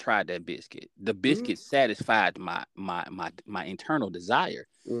when I tried that biscuit. The Mm-hmm. biscuit satisfied my internal desire,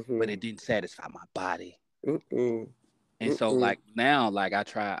 but Mm-hmm. it didn't satisfy my body. Mm-mm. And so Mm-mm. like now, like I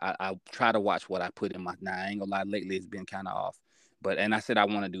try to watch what I put in my. Now I ain't gonna lie, lately it's been kind of off. But and I said I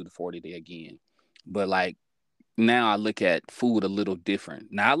want to do the 40-day again. But like now I look at food a little different.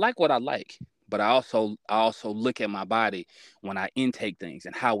 Now I like what I like, but I also look at my body when I intake things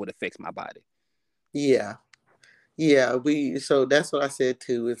and how it affects my body. Yeah. Yeah, so that's what I said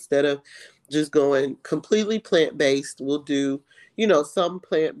too. Instead of just going completely plant-based, we'll do, some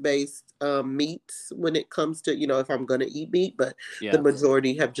plant-based meats when it comes to, if I'm going to eat meat, but the Yeah.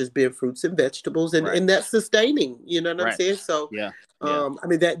 majority have just been fruits and vegetables, and Right. and that's sustaining, you know what I'm Right. saying? So Yeah. Yeah. I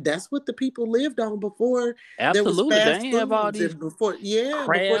mean that's what the people lived on before there was Absolutely. They fast ain't have all foods, these and before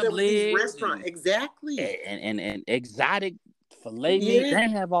crab there was these legs restaurants. and Exactly. and exotic filet meat. Yeah. They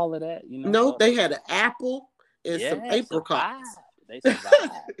ain't have all of that, you know. No, So they had an apple and some yeah, survived. apricots. They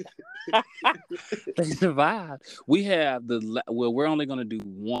survived. They survived. We have well. We're only going to do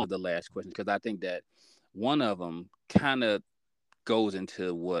one of the last questions because I think that one of them kind of goes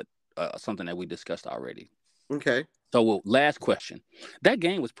into what something that we discussed already. Okay. So, well, last question. That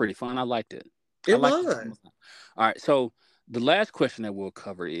game was pretty fun. I liked it. I It liked it. was. All right. So, the last question that we'll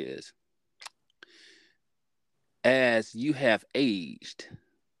cover is: as you have aged,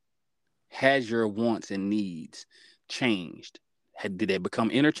 has your wants and needs changed? Did they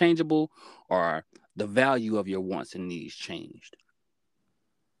become interchangeable, or the value of your wants and needs changed?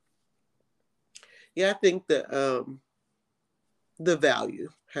 Yeah, I think the value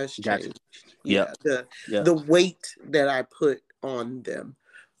has Gotcha. changed. Yep. Yeah, the Yep. the weight that I put on them.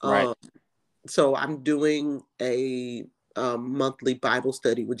 Right. Um, so I'm doing a monthly Bible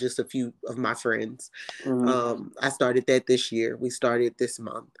study with just a few of my friends. Mhm. I started that this year. We started this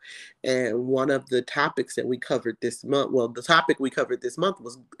month. And one of the topics that we covered this month, well, the topic we covered this month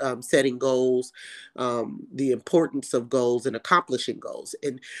was setting goals, the importance of goals and accomplishing goals.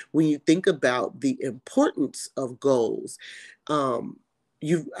 And when you think about the importance of goals, um,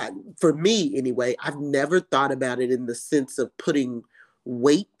 for me anyway, I've never thought about it in the sense of putting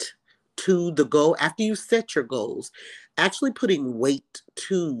weight to the goal after you set your goals, actually putting weight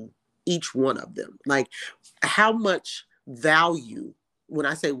to each one of them. Like how much value, when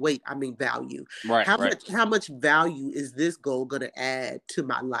I say weight, I mean value. Right. How Right. much value is this goal going to add to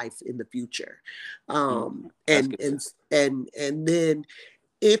my life in the future? Mhm. Um That's and good. and and then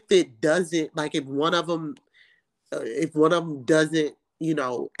if it doesn't, like if one of them doesn't,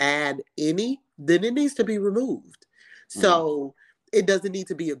 add any, then it needs to be removed. Mhm. So it doesn't need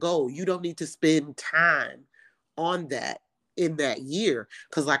to be a goal. You don't need to spend time on that in that year,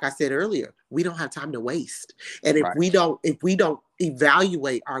 because like I said earlier, we don't have time to waste. And if Right. we don't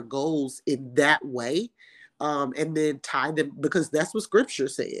evaluate our goals in that way, and then tie them, because that's what scripture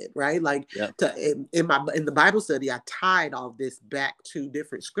said, right? Like Yep. in the Bible study, I tied all this back to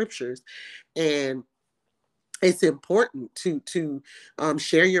different scriptures. And it's important to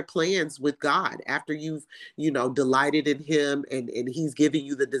share your plans with God after you've delighted in Him, and He's giving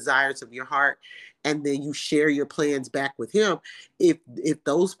you the desires of your heart, and then you share your plans back with Him. If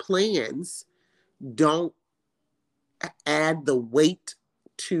those plans don't add the weight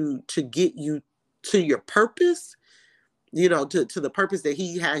to get you to your purpose, to the purpose that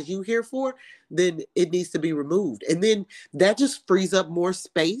He has you here for, then it needs to be removed. And then that just frees up more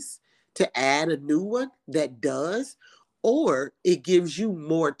space to add a new one that does, or it gives you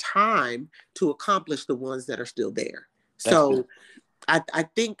more time to accomplish the ones that are still there. That's good. So I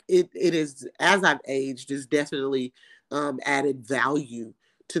think it is, as I've aged, is definitely added value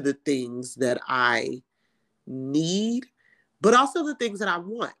to the things that I need, but also the things that I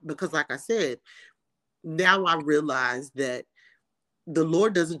want. Because like I said, now I realize that the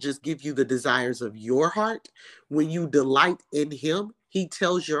Lord doesn't just give you the desires of your heart. When you delight in Him, He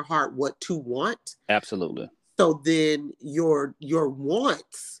tells your heart what to want. Absolutely. So then your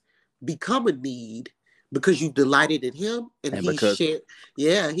wants become a need because you delighted in Him, and And He because shared.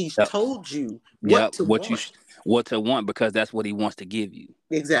 Yeah, He's yep, told you what yep, to want. what to want because that's what he wants to give you.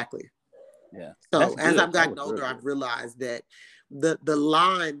 Exactly. Yeah. So That's as good. I've That gotten was real older, good. I've realized that the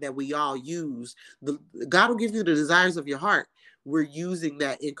line that we all use, the God will give you the desires of your heart. We're using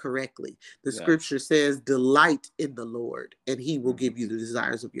that incorrectly. The Yeah. scripture says, delight in the Lord, and He will Mhm. give you the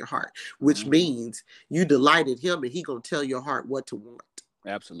desires of your heart, which Mhm. means you delight in Him, and He gonna tell your heart what to want.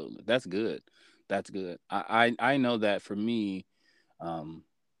 Absolutely. That's good. That's good. I know that for me, um,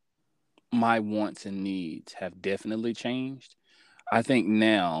 my wants and needs have definitely changed. I think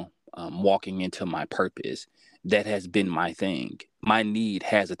now, walking into my purpose, that has been my thing. My need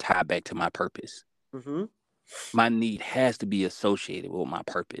has a tie back to my purpose. Mm-hmm. My need has to be associated with my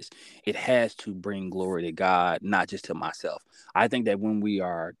purpose. It has to bring glory to God, not just to myself. I think that when we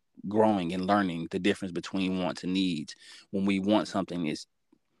are growing and learning the difference between wants and needs, when we want something, is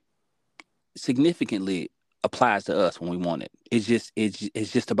significantly applies to us when we want it. It's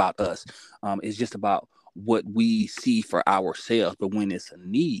just about us. It's just about what we see for ourselves. But when it's a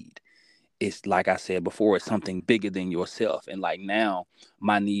need, it's like I said before, it's something bigger than yourself. And like now,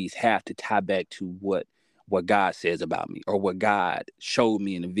 my needs have to tie back to what God says about me or what God showed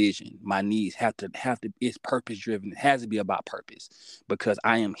me in a vision. My needs have to it's purpose driven. It has to be about purpose because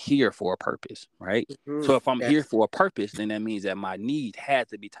I am here for a purpose, right? So if I'm here Yes. for a purpose, then that means that my need has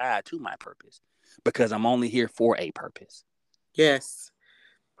to be tied to my purpose because I'm only here for a purpose. Yes.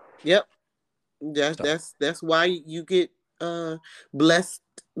 Yep. So That's why you get blessed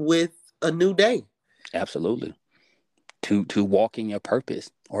with a new day. absolutely. To walk in your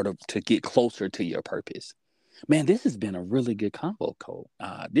purpose or to get closer to your purpose. Man, this has been a really good convo, Cole.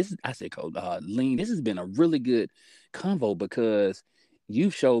 Lean. This has been a really good convo because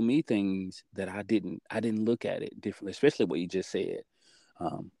you've showed me things that I didn't look at it differently, especially what you just said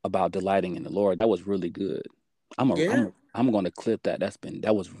about delighting in the Lord. That was really good. Yeah. I'm going to clip that.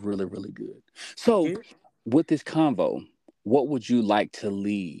 That was really really good. So, Yeah. with this convo, what would you like to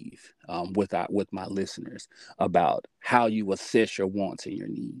leave with my listeners about how you assess your wants and your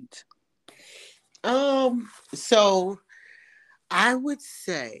needs? So I would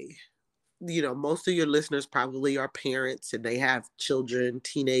say, most of your listeners probably are parents and they have children,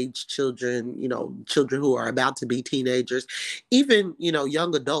 teenage children, children who are about to be teenagers, even,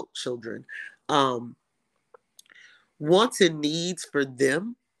 young adult children. Um, Wants and needs for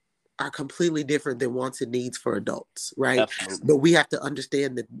them are completely different than wants and needs for adults, right? Absolutely. But we have to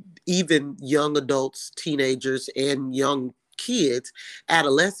understand that even young adults, teenagers, and young kids,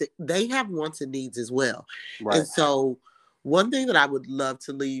 adolescent, they have wants and needs as well. Right. And so one thing that I would love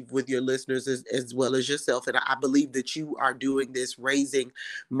to leave with your listeners is, as well as yourself, and I believe that you are doing this, raising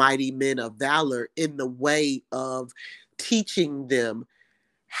mighty men of valor in the way of teaching them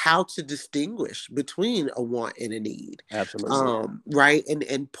how to distinguish between a want and a need, Absolutely. right?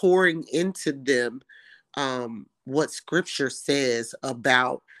 And pouring into them what scripture says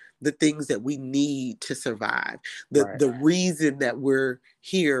about the things that we need to survive, Right. the reason that we're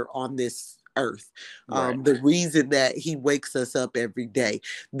here on this earth, Right. the reason that he wakes us up every day.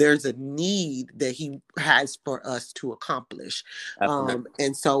 There's a need that he has for us to accomplish. Absolutely.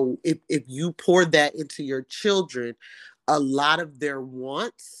 And so if you pour that into your children, a lot of their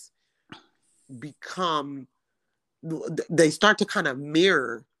wants become, they start to kind of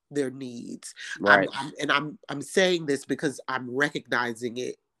mirror their needs. Right. I'm saying this because I'm recognizing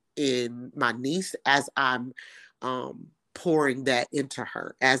it in my niece as I'm pouring that into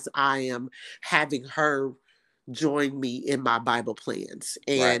her, as I am having her join me in my Bible plans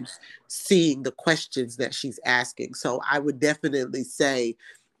Right. and seeing the questions that she's asking. So I would definitely say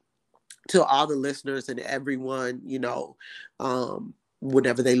to all the listeners and everyone,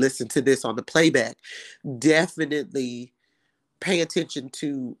 whenever they listen to this on the playback, definitely pay attention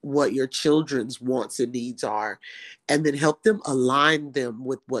to what your children's wants and needs are, and then help them align them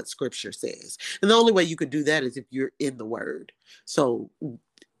with what scripture says. And the only way you can do that is if you're in the word. So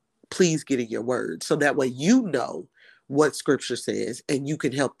please get in your word so that way you know what scripture says and you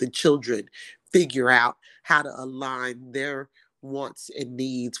can help the children figure out how to align their wants and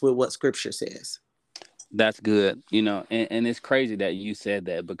needs with what scripture says. That's good. And it's crazy that you said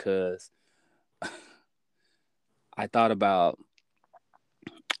that because I thought about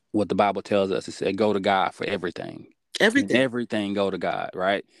what the Bible tells us. It said, go to God for everything. And Everything. everything go to God,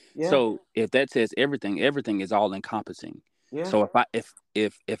 right? Yeah. So if that says everything, everything is all encompassing. Yeah. So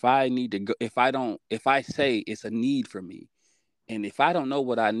if I need to go, if I say it's a need for me, and if I don't know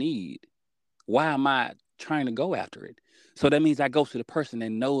what I need, why am I trying to go after it? So that means I go to the person that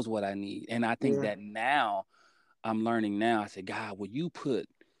knows what I need. And I think Yeah. that now I'm learning now. I said, God, will you put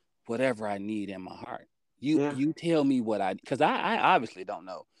whatever I need in my heart? Yeah. You tell me what because I obviously don't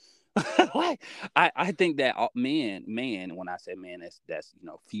know. Like I think that man, when I say man, that's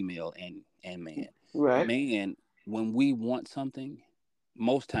female and man. Right. Man, when we want something,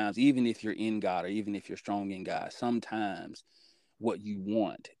 most times, even if you're in God or even if you're strong in God, sometimes what you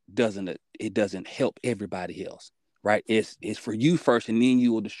want doesn't help everybody else. Right? It's for you first, and then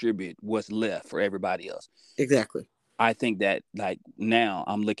you will distribute what's left for everybody else. Exactly. I think that like now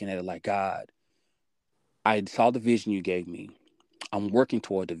I'm looking at it like, God, I saw the vision you gave me. I'm working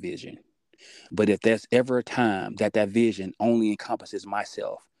toward the vision. But if there's ever a time that vision only encompasses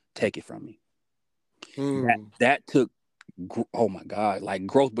myself, take it from me. That took, oh my God, like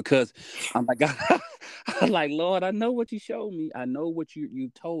growth, because I'm like, God, Like, Lord, I know what you showed me. I know what you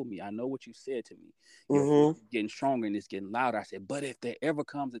told me. I know what you said to me. Your voice is getting stronger and it's getting louder. I said, but if there ever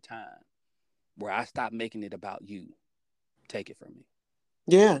comes a time where I stop making it about you, take it from me.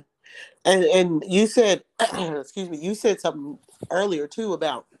 Yeah. And you said, excuse me, you said something earlier too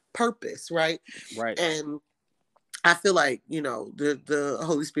about purpose, right? Right. And I feel like, the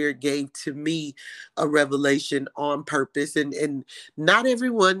Holy Spirit gave to me a revelation on purpose, and not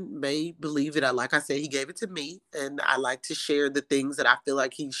everyone may believe it. Like I said, he gave it to me, and I like to share the things that I feel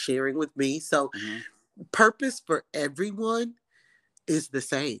like he's sharing with me. So purpose for everyone is the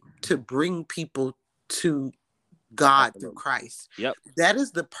same: to bring people to God through Christ. Yep. That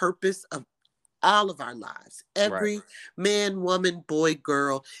is the purpose of all of our lives. Every man, woman, boy,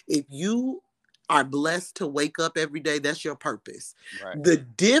 girl. If you are blessed to wake up every day, that's your purpose. Right. The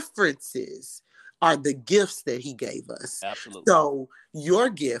differences are the gifts that he gave us. Absolutely. So your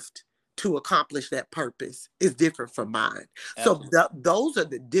gift to accomplish that purpose is different from mine. Absolutely. So those are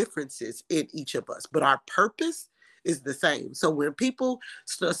the differences in each of us. But our purpose is the same. So when people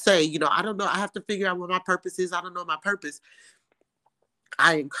say, I don't know, I have to figure out what my purpose is. I don't know my purpose.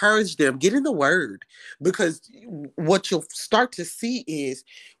 I encourage them, get in the word, because what you'll start to see is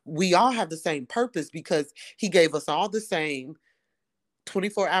we all have the same purpose, because he gave us all the same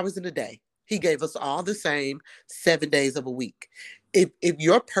 24 hours in a day. He gave us all the same 7 days of a week. If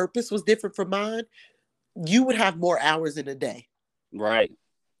your purpose was different from mine, you would have more hours in a day. Right.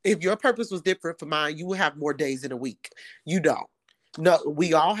 If your purpose was different from mine, you would have more days in a week. You don't. No,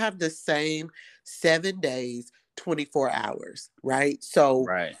 we all have the same 7 days, 24 hours, right? So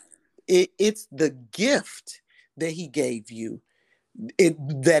it's the gift that he gave you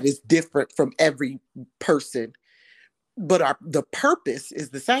that is different from every person. But the purpose is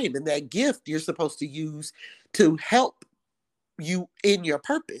the same. And that gift you're supposed to use to help you in your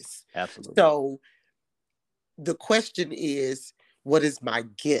purpose. Absolutely. So the question is, what is my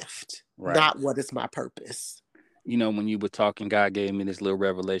gift? Right. Not what is my purpose. When you were talking, God gave me this little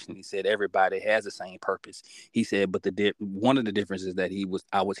revelation. He said everybody has the same purpose. He said, but one of the differences that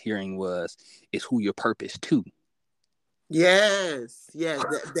I was hearing is who your purpose to. Yes,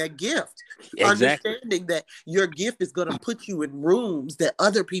 that gift. Exactly. Understanding that your gift is going to put you in rooms that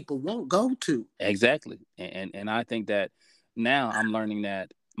other people won't go to. Exactly. And I think that now I'm learning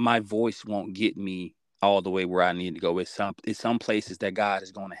that my voice won't get me all the way where I need to go. It's some places that God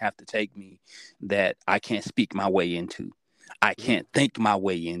is going to have to take me that I can't speak my way into. I can't think my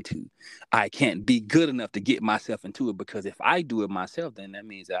way into. I can't be good enough to get myself into it, because if I do it myself, then that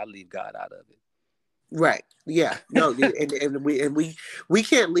means that I leave God out of it. Right. Yeah. No. and we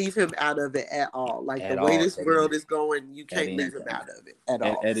can't leave him out of it at all. Like the way this world is going, you can't leave him out of it at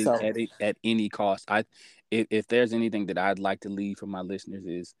all. At any cost. If there's anything that I'd like to leave for my listeners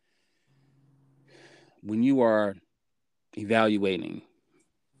is, when you are evaluating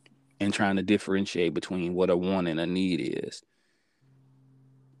and trying to differentiate between what a want and a need is,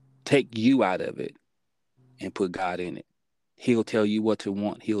 take you out of it and put God in it. He'll tell you what to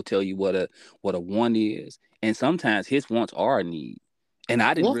want. He'll tell you what a want is. And sometimes his wants are a need. And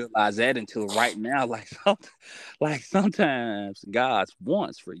I didn't realize that until right now. Like sometimes God's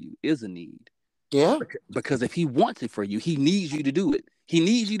wants for you is a need. Yeah. Because if he wants it for you, he needs you to do it. He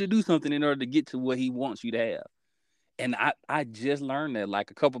needs you to do something in order to get to what he wants you to have. And I just learned that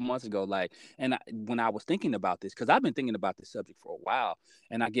like a couple months ago. When I was thinking about this, because I've been thinking about this subject for a while,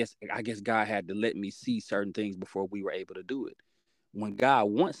 and I guess God had to let me see certain things before we were able to do it. When God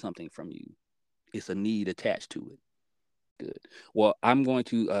wants something from you, it's a need attached to it. Good. Well, I'm going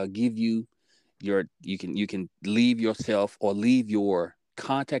to give you you can leave yourself or leave your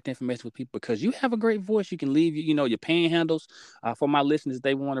contact information with people, because you have a great voice. You can leave your panhandles for my listeners.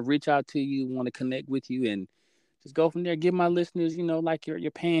 They want to reach out to you, want to connect with you, and just go from there. Give my listeners, like your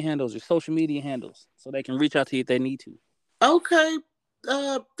panhandles, your social media handles, so they can reach out to you if they need to. Okay,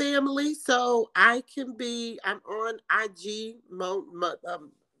 family. So I'm on IG,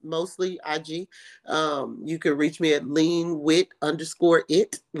 mostly IG. You can reach me at leanwit_it,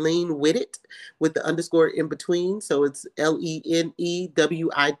 leanwit with the underscore in between. So it's LENEWIT_IT.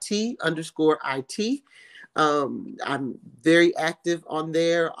 I'm very active on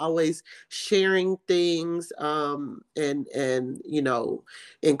there, always sharing things, and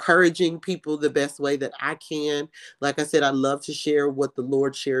encouraging people the best way that I can. Like I said, I love to share what the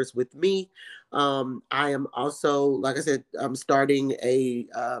Lord shares with me. I am also, like I said, I'm starting a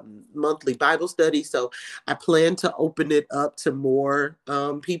monthly Bible study. So I plan to open it up to more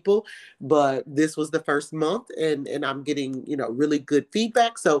people. But this was the first month, and I'm getting, really good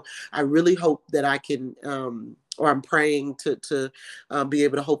feedback. So I really hope that I can, or I'm praying to be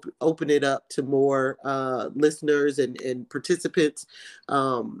able to open it up to more listeners and participants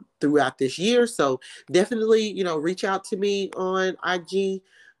throughout this year. So definitely, reach out to me on IG.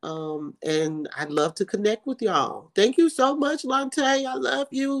 And I'd love to connect with y'all. Thank you so much, Lante. I love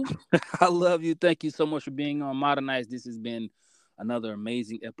you. I love you. Thank you so much for being on Modernize. This has been another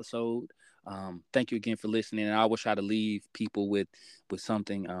amazing episode. Thank you again for listening. And I will try to leave people with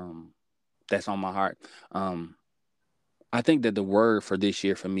something that's on my heart. I think that the word for this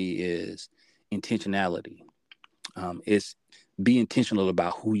year for me is intentionality. It's be intentional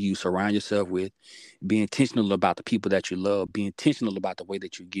about who you surround yourself with. Be intentional about the people that you love. Be intentional about the way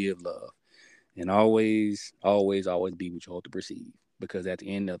that you give love. And always, always, always be what you hope to perceive. Because at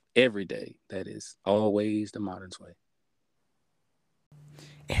the end of every day, that is always the modern way.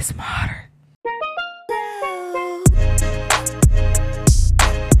 It's modern.